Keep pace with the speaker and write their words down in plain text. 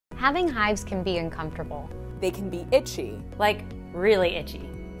Having hives can be uncomfortable. They can be itchy, Like really itchy.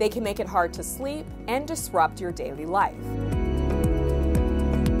 they can make it hard to sleep and disrupt your daily life.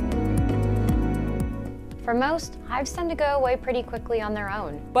 For most, hives tend to go away pretty quickly on their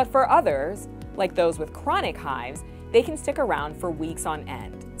own. But for others, like those with chronic hives, they can stick around for weeks on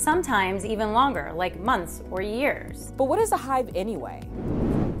end. Sometimes even longer, like months or years. But what is a hive anyway?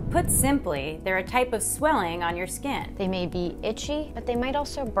 Put simply, they're a type of swelling on your skin. They may be itchy, but they might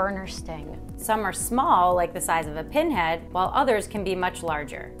also burn or sting. Some are small, like the size of a pinhead, while others can be much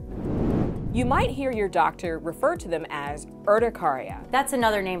larger. You might hear your doctor refer to them as urticaria. That's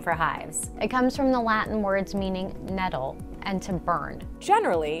another name for hives. It comes from the Latin words meaning nettle and to burn.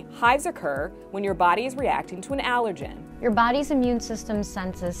 Generally, hives occur when your body is reacting to an allergen. Your body's immune system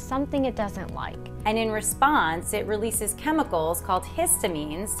senses something it doesn't like. And in response, it releases chemicals called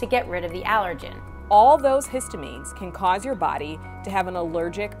histamines to get rid of the allergen. All those histamines can cause your body to have an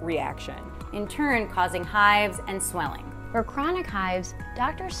allergic reaction. In turn, causing hives and swelling. For chronic hives,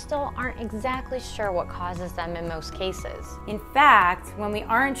 doctors still aren't exactly sure what causes them in most cases. In fact, when we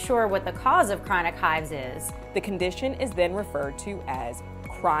aren't sure what the cause of chronic hives is, The condition is then referred to as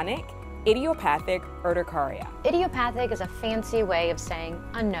chronic idiopathic urticaria. Idiopathic is a fancy way of saying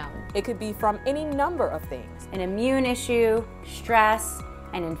unknown. It could be from any number of things. an immune issue, stress,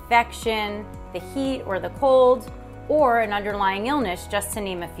 an infection, the heat or the cold, or an underlying illness, just to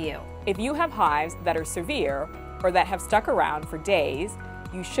name a few. If you have hives that are severe or that have stuck around for days,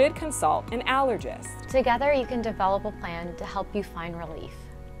 you should consult an allergist. Together, you can develop a plan to help you find relief.